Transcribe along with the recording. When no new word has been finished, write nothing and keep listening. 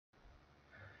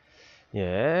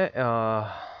예,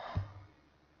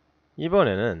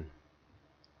 이번에는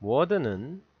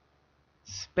워드는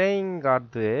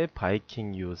스페인가르드의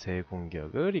바이킹 요새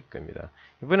공격을 이끕니다.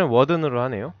 이번엔 워든으로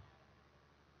하네요.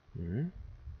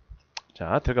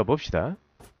 자, 들어가 봅시다.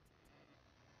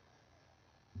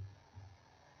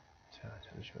 자,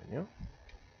 잠시만요.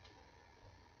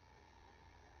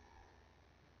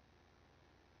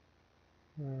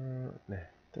 네,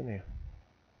 뜨네요.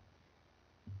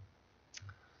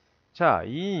 자,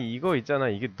 이거 있잖아.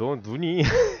 이게 너 눈이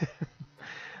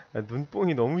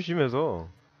눈뽕이 너무 심해서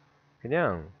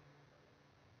그냥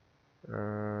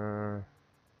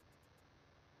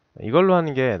이걸로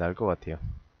하는 게 나을 것 같아요.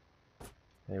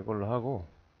 이걸로 하고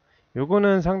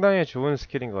요거는 상당히 좋은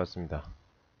스킬인 것 같습니다.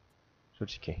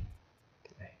 솔직히.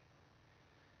 네.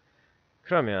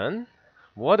 그러면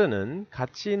워드는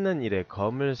가치 있는 일에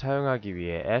검을 사용하기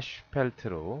위해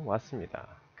애쉬펠트로 왔습니다.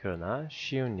 그러나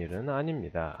쉬운 일은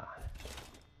아닙니다.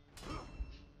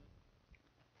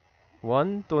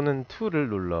 1 또는 2를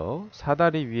눌러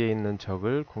사다리 위에 있는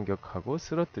적을 공격하고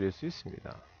쓰러뜨릴 수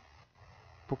있습니다.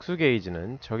 복수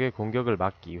게이지는 적의 공격을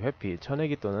막기, 회피,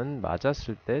 쳐내기 또는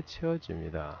맞았을 때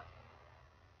채워집니다.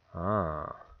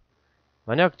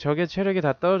 만약 적의 체력이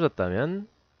다 떨어졌다면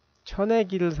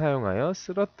쳐내기를 사용하여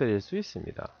쓰러뜨릴 수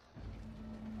있습니다.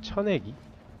 쳐내기?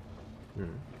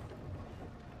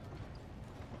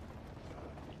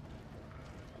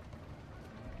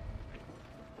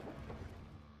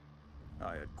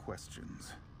 I had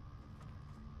questions.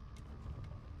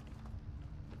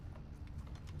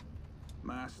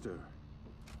 Master,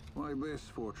 why this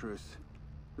fortress?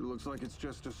 It looks like it's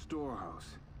just a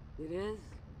storehouse. It is?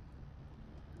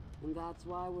 And that's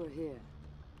why we're here.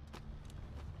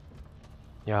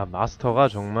 야, 마스터가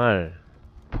정말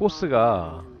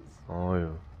포스가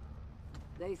어휴.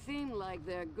 They seem like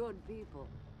they're good people.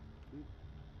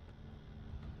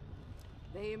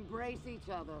 They embrace each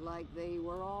other like they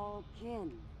were all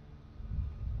kin.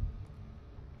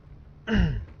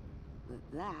 But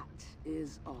that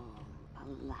is all a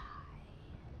lie.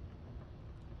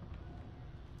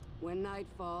 When night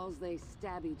falls, they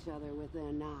stab each other with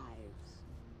their knives.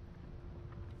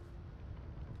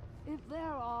 If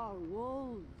there are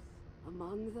wolves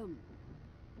among them,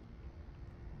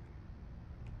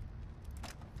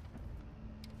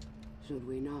 should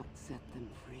we not set them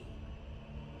free?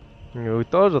 여기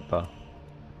떨어졌다.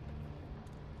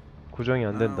 고정이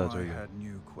안 된다, 저기. I had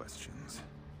new questions.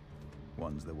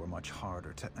 Ones that were much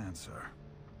harder to answer.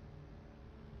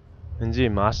 왠지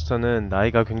마스터는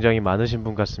나이가 굉장히 많으신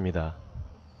분 같습니다.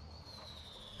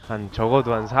 한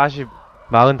적어도 한 45.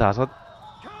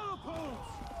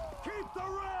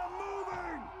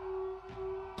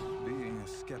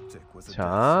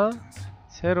 자,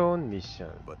 새로운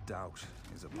미션.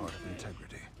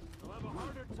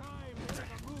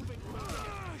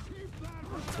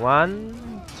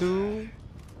 원, 투,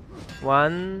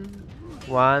 원,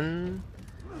 원,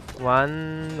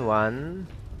 원, 원,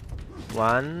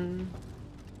 원,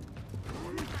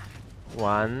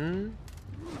 원.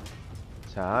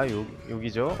 자,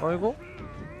 여기죠. 어이구.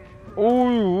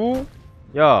 오유.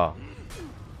 야.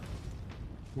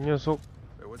 이 녀석.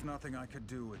 There was nothing I could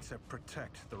do except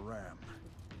protect the ram.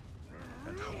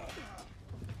 And hope.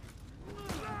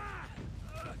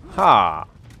 하.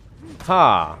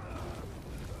 하.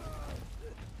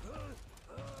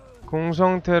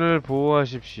 공성태를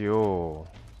보호하십시오.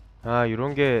 아,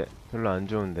 이런 게 별로 안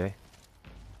좋은데.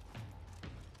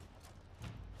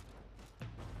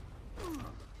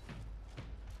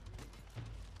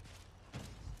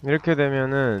 이렇게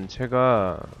되면은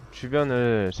제가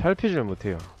주변을 살피질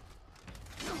못해요.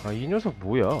 아, 이 녀석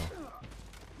뭐야?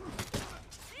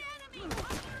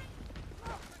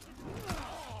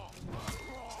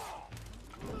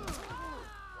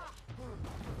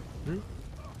 응?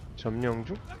 점령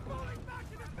중?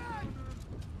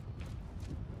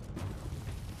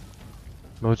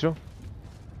 뭐죠?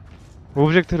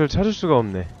 오브젝트를 찾을 수가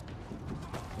없네.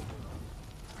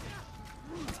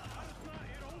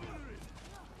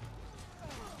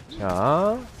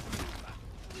 자,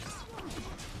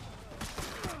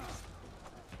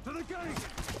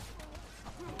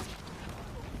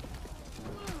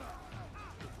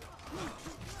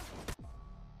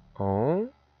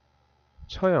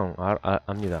 처형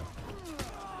압니다.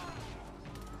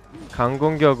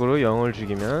 강공격으로 영을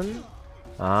죽이면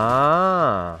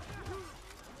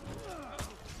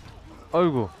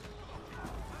아이고.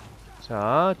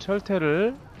 자,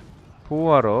 철퇴를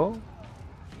보호하러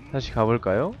다시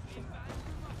가볼까요?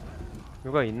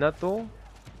 누가 있나 또?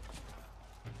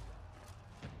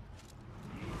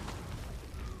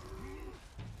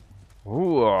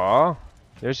 우와,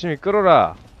 열심히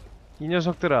끌어라 이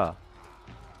녀석들아.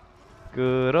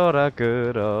 끌어라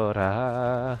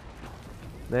끌어라.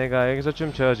 내가 여기서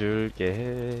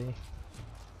춤춰줄게.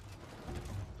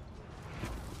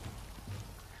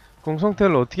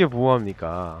 공성태를 어떻게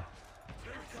보호합니까?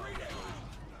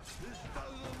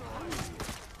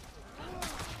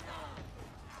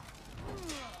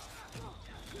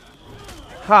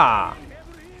 하!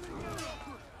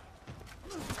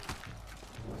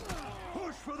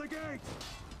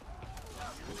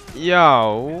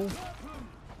 야오.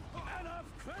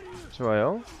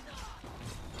 좋아요.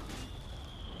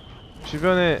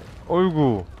 주변에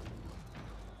어이구.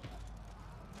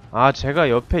 아, 제가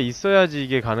옆에 있어야지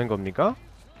이게 가는 겁니까?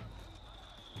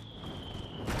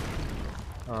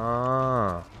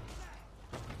 아.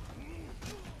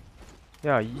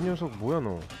 야, 이 녀석 뭐야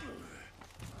너?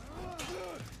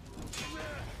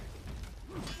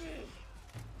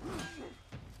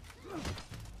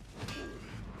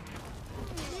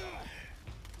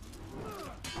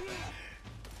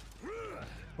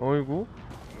 어이구.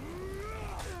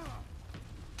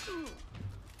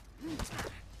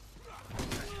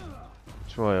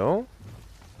 좋아요.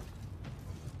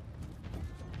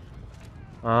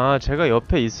 아, 제가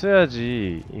옆에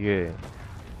있어야지 이게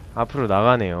앞으로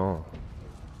나가네요.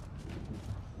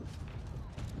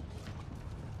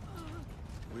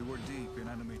 We were deep in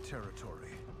enemy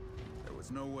territory. There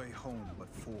was no way home but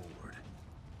forward.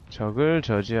 적을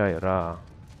저지하여라.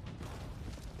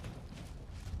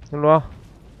 일로와.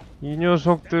 이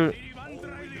녀석들.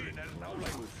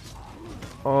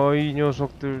 이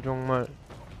녀석들 정말.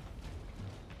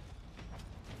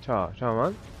 자,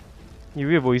 잠깐만. 이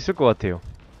위에 뭐 있을 것 같아요.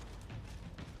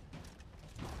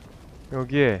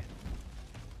 여기에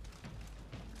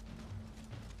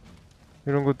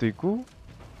이런 것도 있고.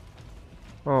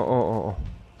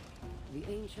 The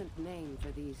ancient name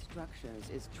for these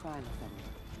structures is trilithon.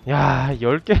 야,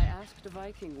 10개. I asked a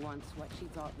Viking once what she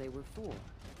thought they were for.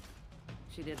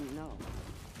 She didn't know.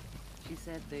 She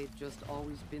said they'd just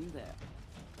always been there.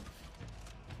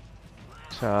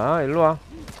 자, 일로와.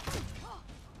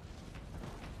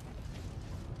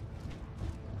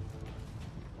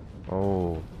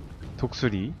 오,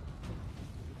 독수리.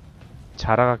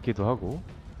 자라 같기도 하고.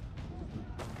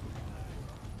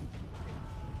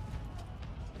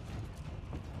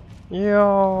 이야.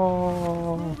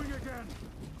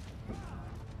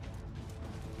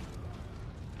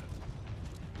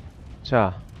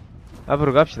 자,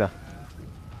 앞으로 갑시다.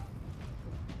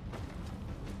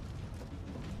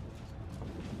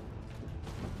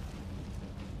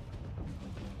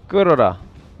 끌어라,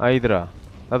 아이들아.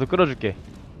 나도 끌어줄게.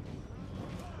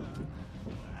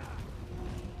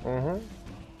 어허.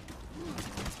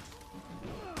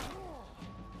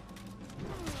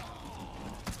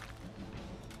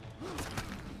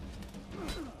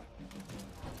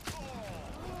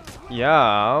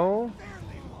 야오.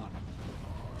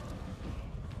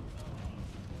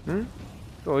 응?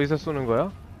 또 어디서 쏘는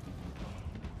거야?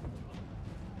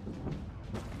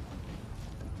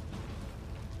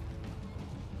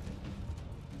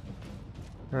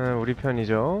 우리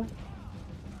편이죠.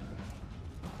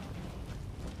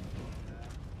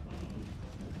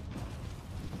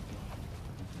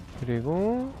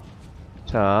 그리고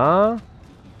자,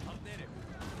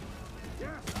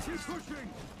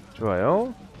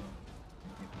 좋아요.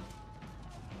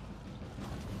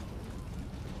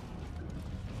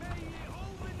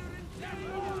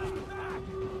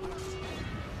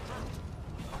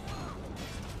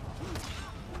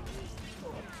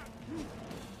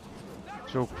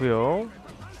 좋구요.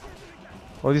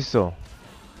 어딨어?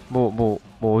 뭐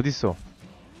어딨어?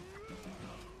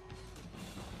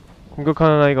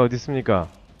 공격하는 아이가 어딨습니까?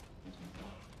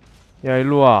 야,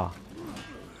 일로와.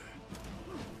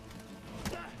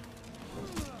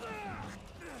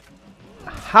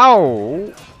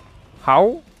 하우?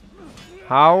 하우?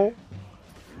 하우?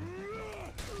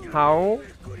 하우?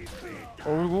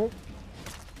 어이구?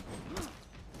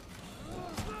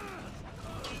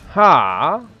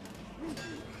 하?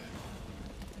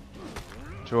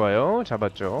 좋아요.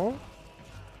 잡았죠.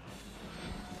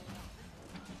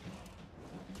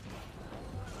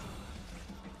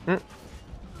 응?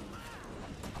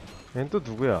 얜 또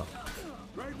누구야?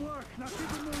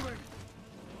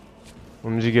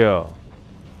 움직여.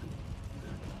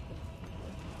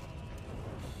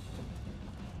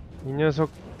 이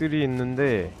녀석들이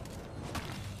있는데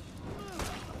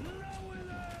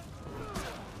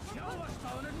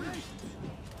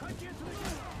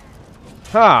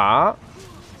하!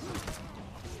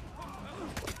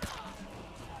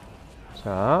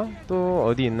 자, 또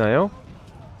어디 있나요?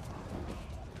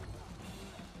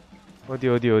 어디?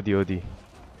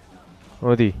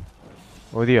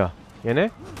 어디야?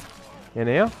 얘네?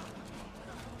 얘네야?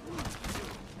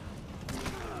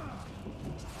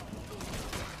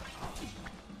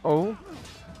 어우.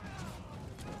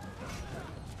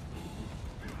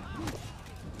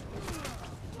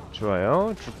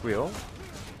 좋아요. 죽고요.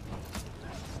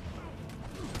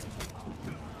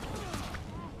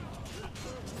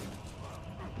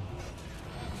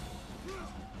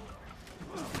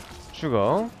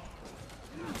 죽어.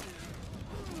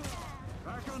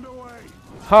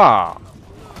 하!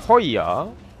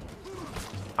 허이야.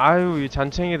 아유, 이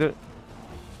잔챙이들.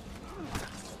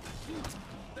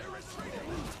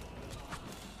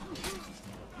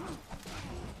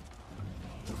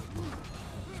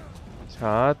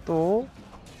 자, 또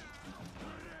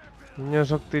이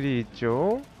녀석들이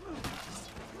있죠.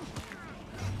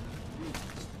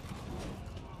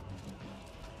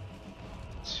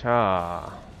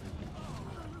 자,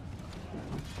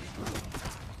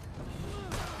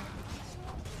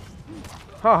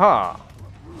 하하,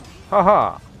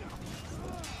 하하,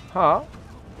 하,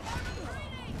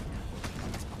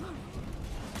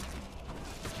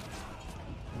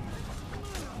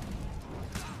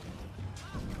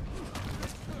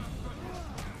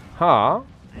 하,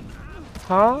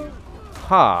 하,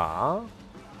 하.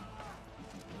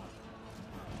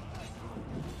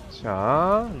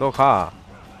 자, 너 가.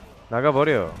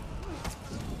 나가버려.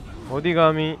 어디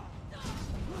감히.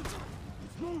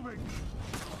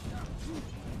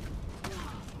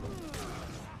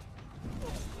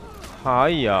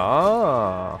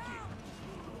 하이야.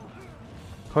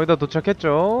 거의 다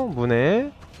도착했죠?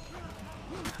 문에.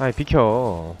 아이,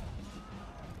 비켜.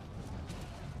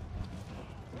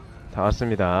 다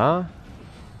왔습니다.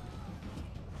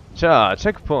 자,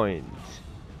 체크포인트.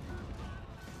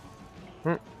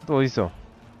 응? 또 어딨어?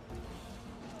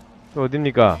 또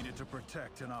어딥니까?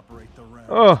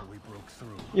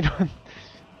 이런.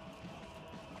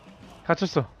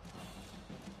 갇혔어.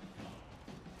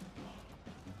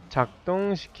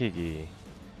 작동시키기.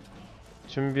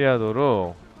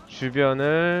 준비하도록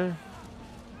주변을.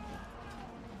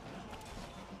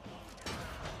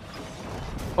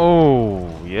 오,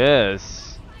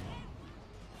 예스.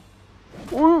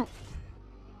 오.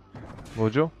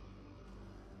 뭐죠?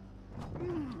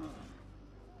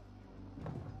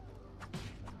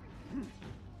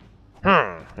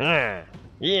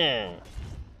 예.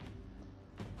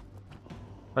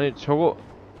 아니, 저거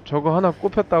하나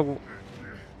꼽혔다고.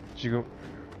 지금.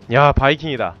 야,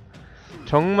 바이킹이다.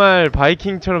 정말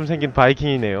바이킹처럼 생긴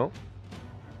바이킹이네요.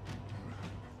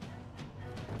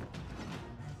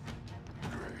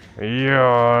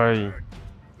 이야.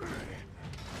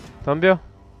 덤벼.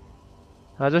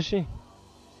 아저씨.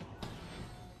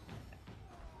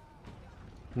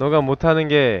 너가 못하는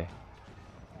게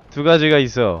두 가지가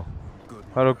있어.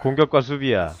 바로 공격과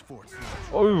수비야.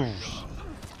 어휴.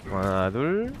 하나,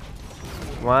 둘.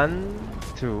 원,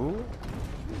 투.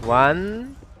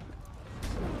 원.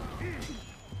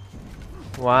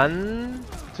 원,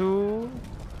 투,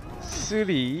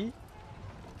 쓰리.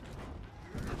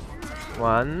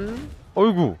 원.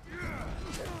 어이구.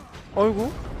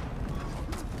 어이구.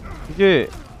 이게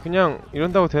그냥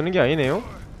이런다고 되는 게 아니네요.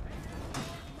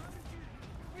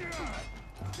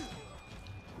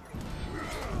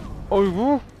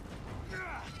 어이구.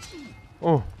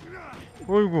 어이구.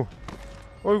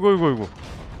 어이구, 어이구, 어이구.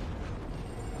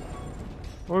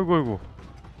 어이구, 어이구.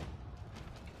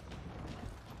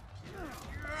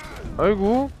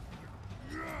 아이고.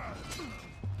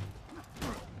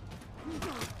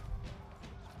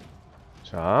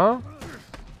 자.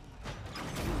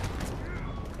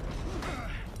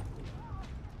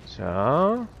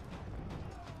 자.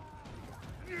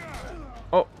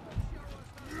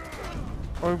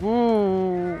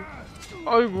 아이고.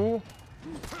 아이고.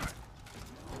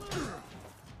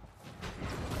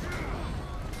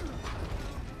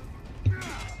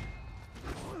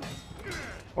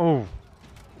 어우.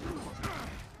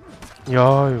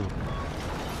 야유.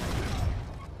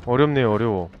 어렵네요,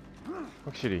 어려워.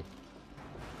 확실히.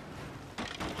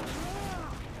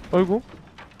 아이고.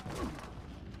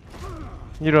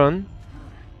 이런.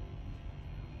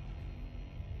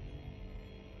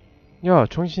 야,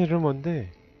 정신 잃으면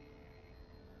뭔데?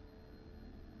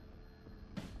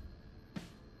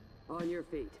 On your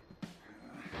feet.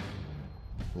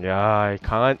 야,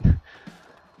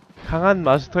 강한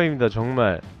마스터입니다,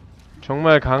 정말.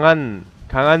 정말 강한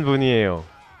분이에요.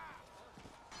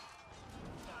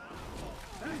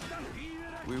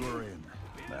 We were in.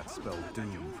 That spelled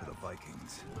doom for the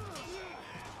Vikings.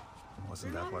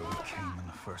 Wasn't that why we came in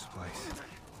the first place?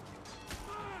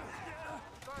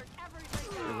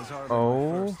 It was hardly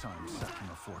my first time sacking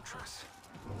a fortress.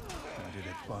 Why did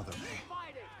it bother me?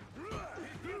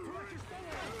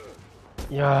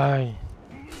 야.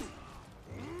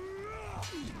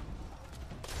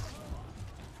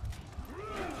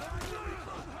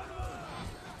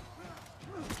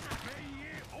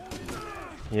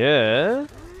 예.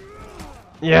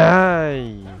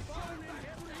 야이.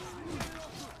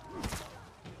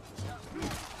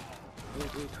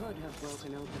 We could have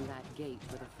broken open that gate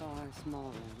with a far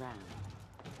smaller ram,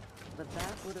 but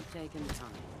that would have taken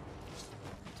time.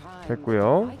 Time that the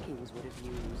됐고요. Vikings would have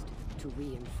used to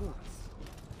reinforce.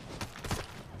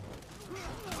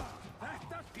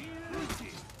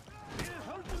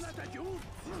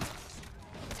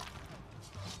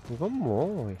 이건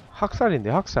뭐 학살인데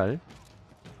학살.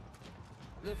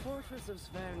 The fortress of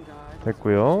Sverngard was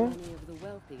됐고요. home to many of the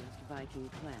wealthiest Viking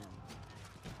clans.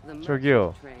 The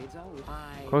저기요. merchant trades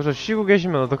always- 거기서 쉬고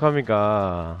계시면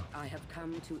어떡합니까? I have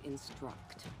come to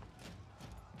instruct.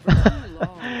 For too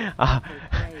long, 아. people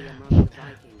prey among the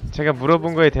Vikings. 제가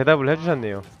물어본 거에 대답을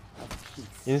해주셨네요. Of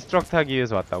peace. 인스트럭트 하기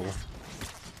위해서 왔다고.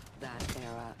 That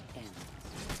era ends.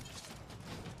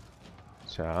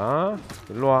 자,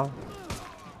 일로와.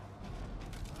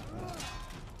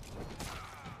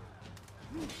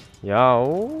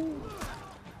 야오.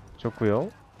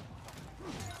 좋구요.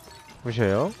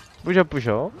 부셔요.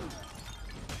 부셔.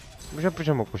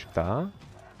 부셔 먹고 싶다.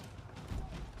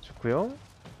 좋구요.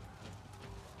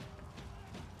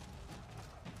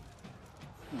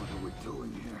 What are we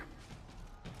doing here?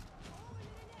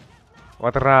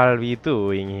 What are we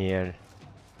doing here?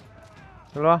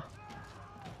 일로와.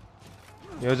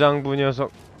 여장부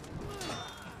녀석.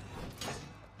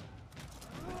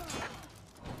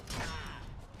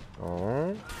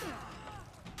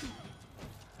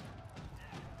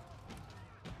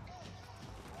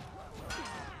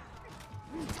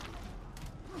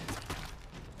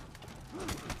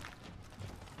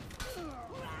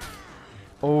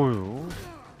 어우.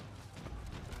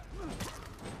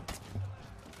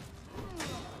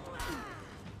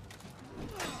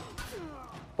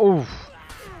 어우.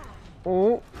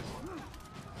 오.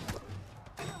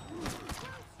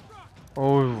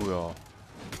 어우야.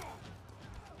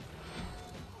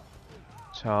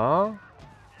 자.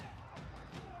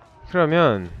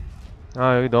 그러면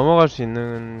여기 넘어갈 수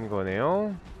있는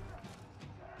거네요.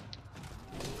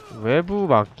 외부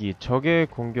막기, 적의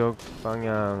공격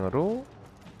방향으로.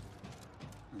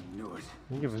 I knew it.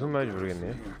 이게 무슨 말인지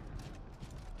모르겠네요.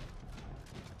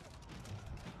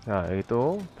 자, 여기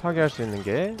또 파괴할 수 있는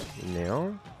게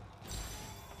있네요.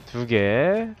 두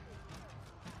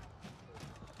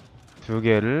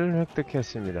개를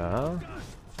획득했습니다.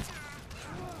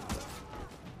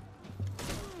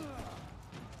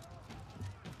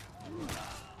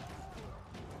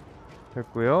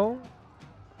 됐고요.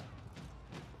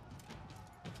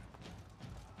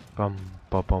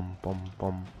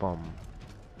 빰빠밤빰빰빰.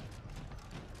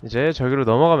 이제 저기로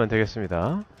넘어가면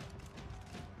되겠습니다.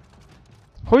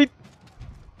 호잇!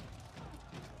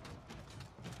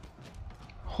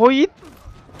 호잇!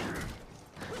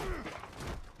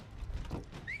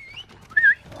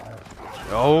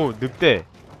 어우, 늑대.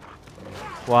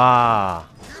 와.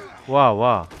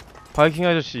 바이킹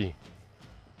아저씨.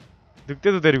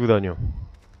 늑대도 데리고 다녀.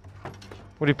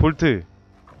 우리 볼트.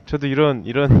 저도 이런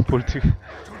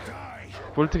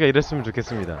볼트가 이랬으면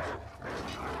좋겠습니다.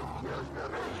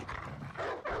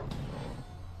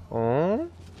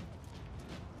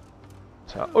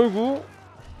 자, 어이구.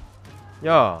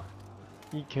 야,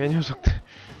 이 개 녀석들.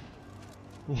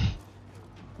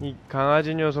 이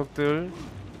강아지 녀석들.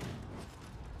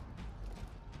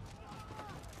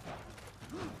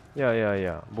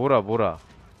 야야야, 뭐라.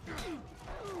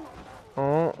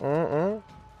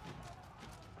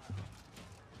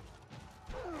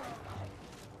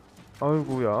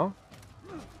 아이고야.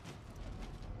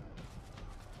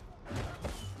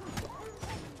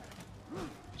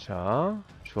 자,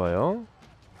 좋아요.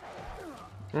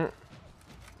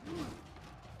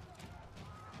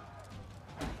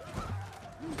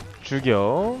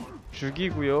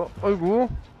 죽이고요.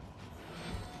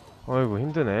 아이고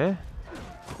힘드네.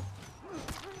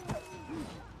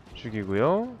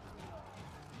 죽이고요.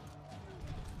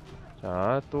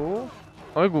 자, 또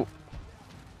아이고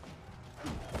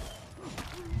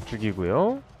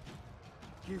죽이고요.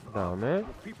 그 다음에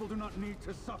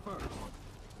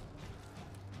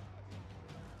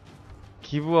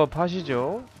기부업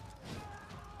하시죠.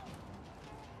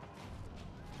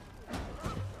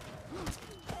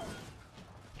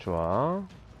 좋아.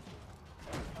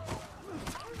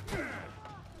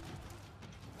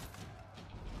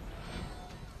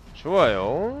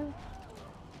 좋아요.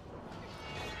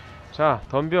 자,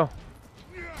 덤벼.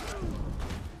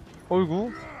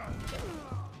 어이구.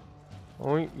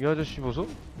 어이, 이 아저씨 보소?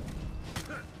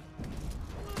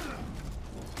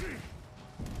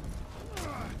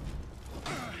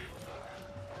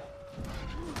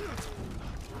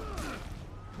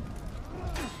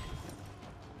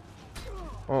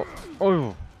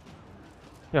 어휴.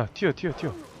 야, 튀어. 튀어.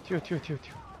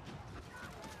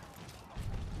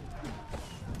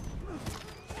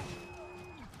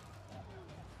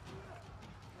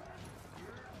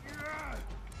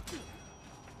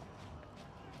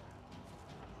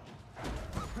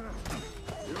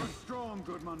 You're strong,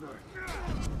 Goodmunder.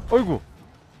 어이구.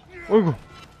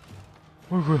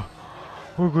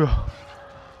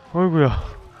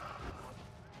 어이구야.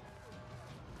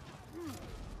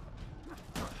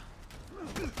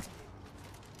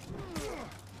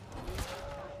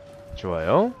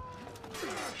 좋아요.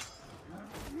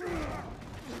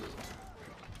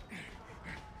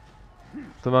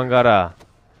 도망가라.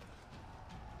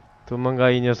 도망가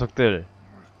이 녀석들.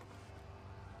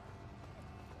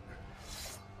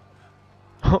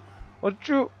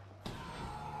 어쭈.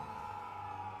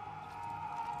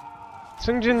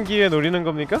 승진기에 노리는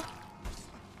겁니까?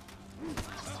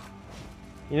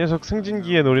 이 녀석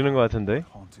승진기에 노리는 것 같은데.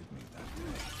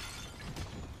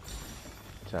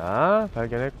 자,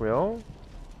 발견했고요.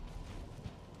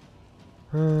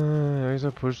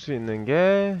 여기서 볼 수 있는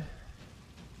게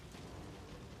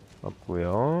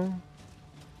없고요.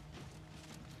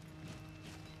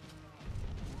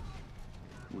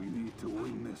 We need to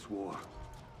win this war.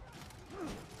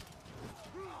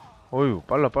 어휴,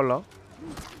 빨라.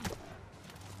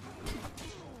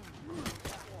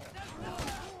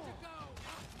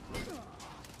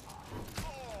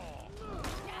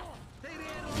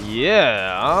 예,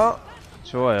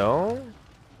 좋아요.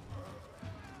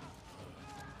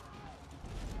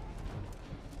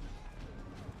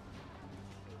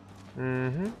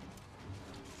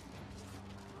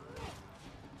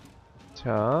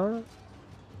 자,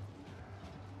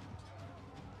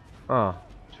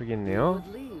 저기 있네요.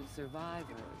 Would leave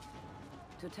survivors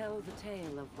to tell the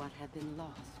tale of what had been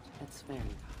lost at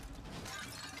Sverige.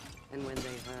 And when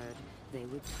they heard, they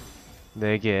would come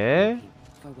 4개.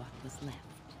 for what was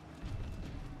left.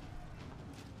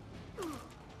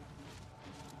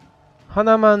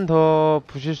 하나만 더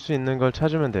부실 수 있는 걸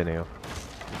찾으면 되네요.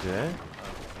 이제.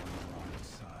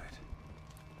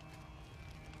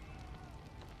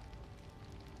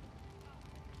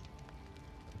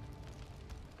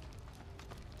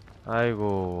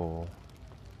 아이고.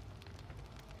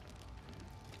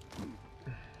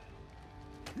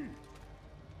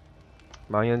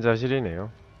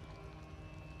 망연자실이네요.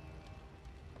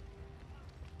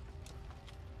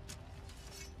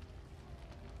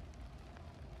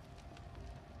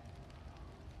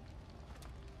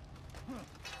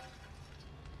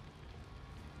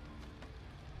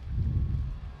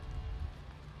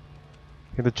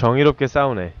 그래도 정의롭게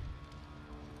싸우네.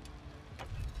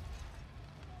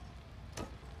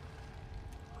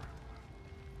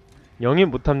 영입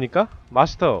못합니까?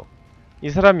 마스터,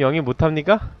 이 사람 영입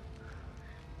못합니까?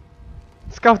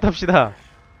 스카우트 합시다.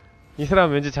 이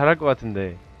사람 왠지 잘할 것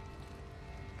같은데.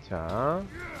 자,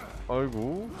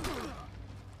 어이구.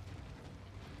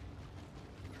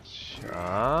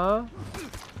 자,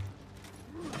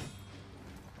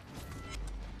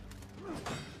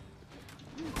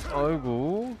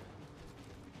 어이구.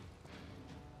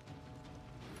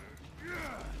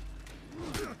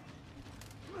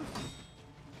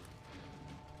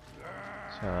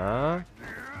 자,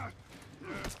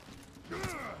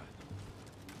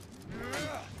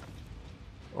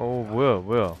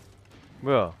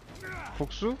 뭐야?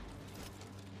 복수?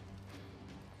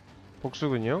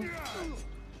 복수군요.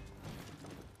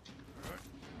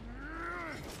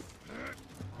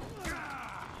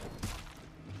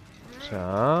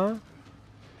 자,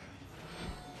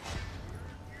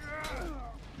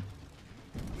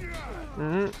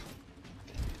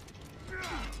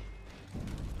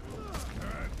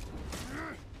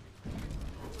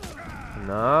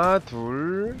 하나,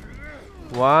 둘,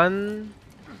 완.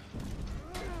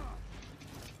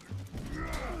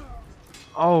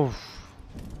 아우.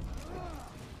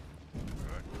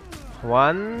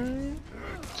 원,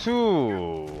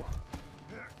 투.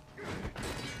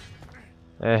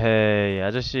 에헤이,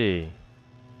 아저씨.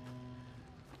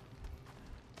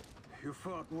 You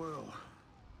fought well.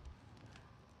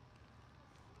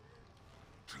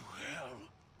 To hell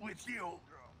with you.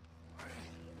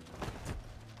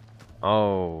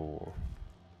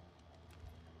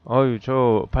 어유,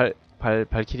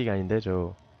 발키리가 아닌데,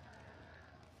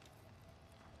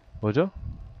 뭐죠?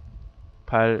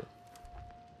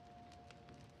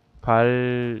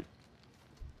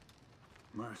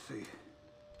 Mercy.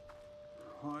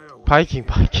 Why are we 바이킹.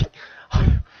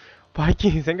 아유,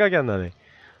 바이킹 생각이 안 나네.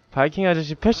 바이킹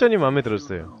아저씨 패션이 마음에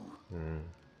들었어요.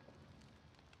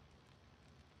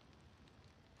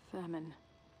 Famine.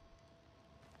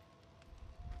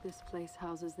 This place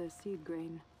houses their seed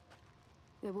grain.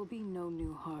 There will be no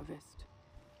new harvest.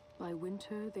 By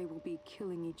winter, they will be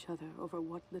killing each other over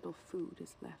what little food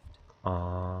is left.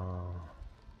 아,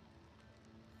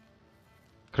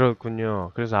 그렇군요.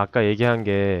 그래서 아까 얘기한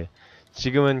게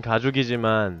지금은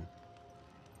가족이지만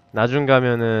나중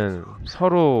가면은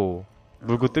서로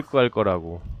물고 뜯고 할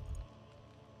거라고.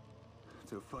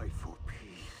 To fight for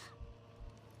peace.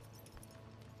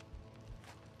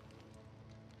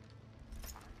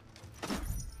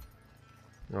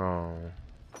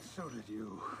 So did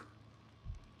you.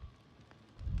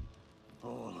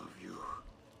 All of you.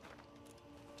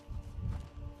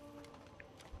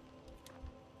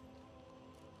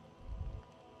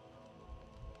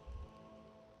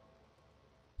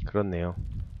 그렇네요.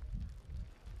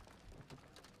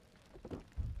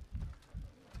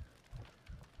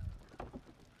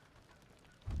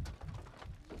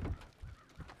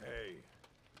 Hey.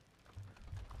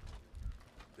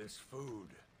 This food.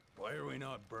 Why are we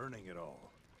not burning it all?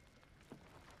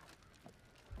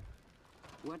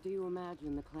 What do you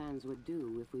imagine the clans would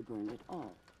do if we burned it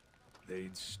all?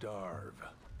 They'd starve.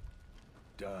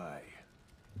 Die.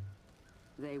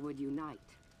 They would unite.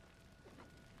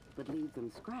 But leave them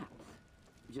scraps.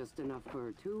 Just enough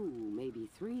for 2, maybe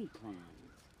 3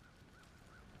 clans.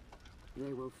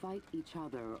 They will fight each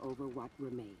other over what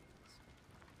remains.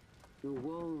 The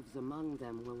wolves among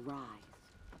them will rise.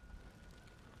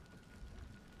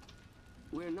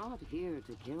 We're not here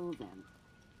to kill them.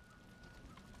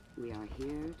 We are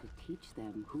here to teach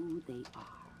them who they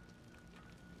are.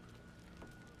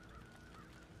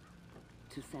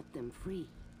 To set them free.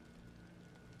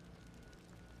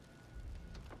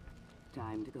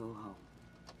 Time to go home.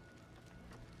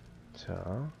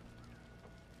 자,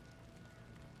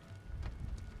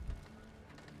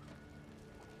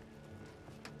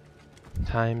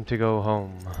 time to go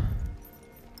home.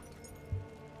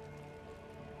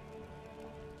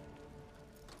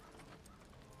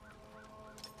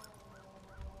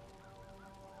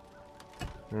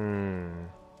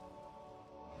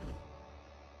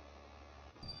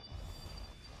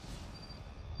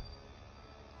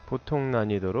 보통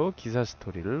난이도로 기사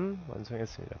스토리를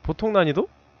완성했습니다. 보통 난이도?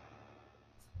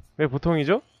 왜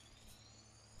보통이죠?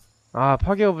 아,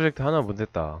 파괴 오브젝트 하나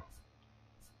못했다.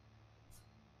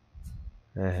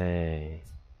 에헤이.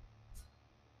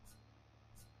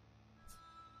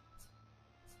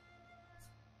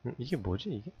 이게 뭐지,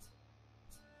 이게?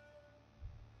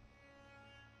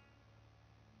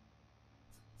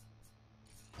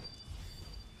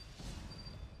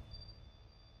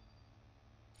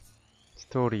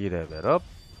 스토리 레벨업,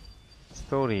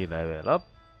 스토리 레벨업.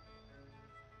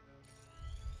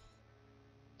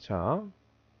 자,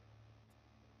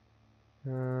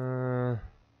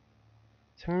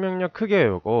 생명력 크게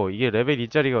외우고, 이게 레벨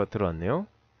 2짜리가 들어왔네요.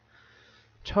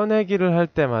 쳐내기를 할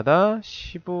때마다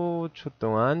 15초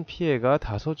동안 피해가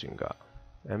다소 증가.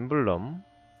 엠블럼,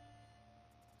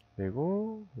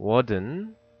 그리고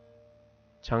워든,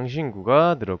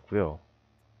 장신구가 늘었고요.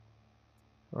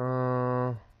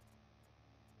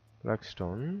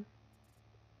 블랙스톤,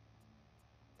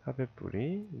 탑의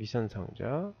뿌리, 미션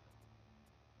상자.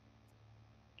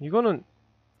 이거는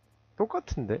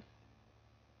똑같은데?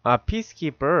 아,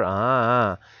 피스키퍼.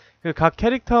 그 각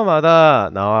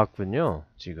캐릭터마다 나왔군요,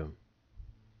 지금.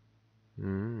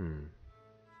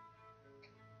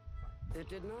 It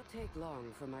did not take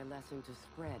long for my lesson to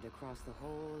spread across the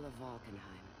whole of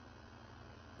Valkenheim.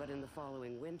 But in the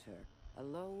following winter, a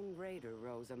lone raider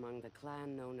rose among the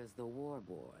clan known as the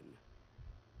Warborn.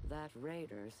 That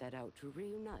raider set out to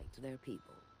reunite their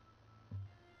people.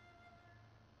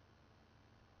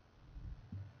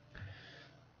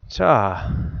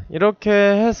 자, 이렇게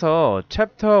해서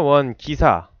챕터 1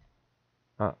 기사.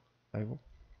 아이고.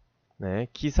 네,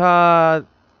 기사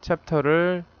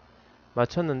챕터를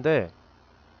마쳤는데,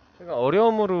 제가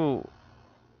어려움으로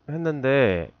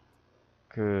했는데,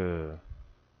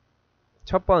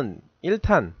 첫 번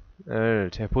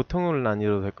 1탄을 제 보통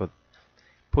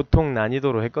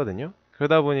난이도로 했거든요.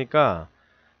 그러다 보니까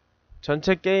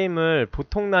전체 게임을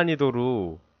보통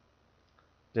난이도로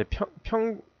이제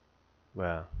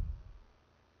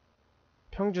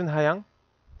평준 하향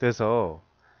돼서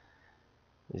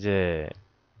이제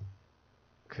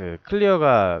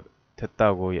클리어가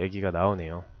됐다고 얘기가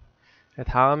나오네요.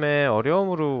 다음에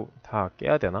어려움으로 다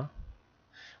깨야 되나?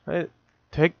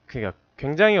 그러니까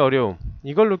굉장히 어려움.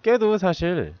 이걸로 깨도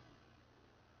사실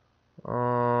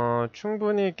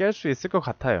충분히 깰 수 있을 것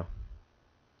같아요.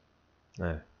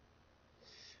 네.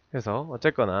 그래서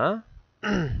어쨌거나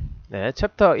네,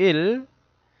 챕터 1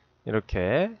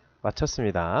 이렇게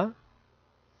마쳤습니다.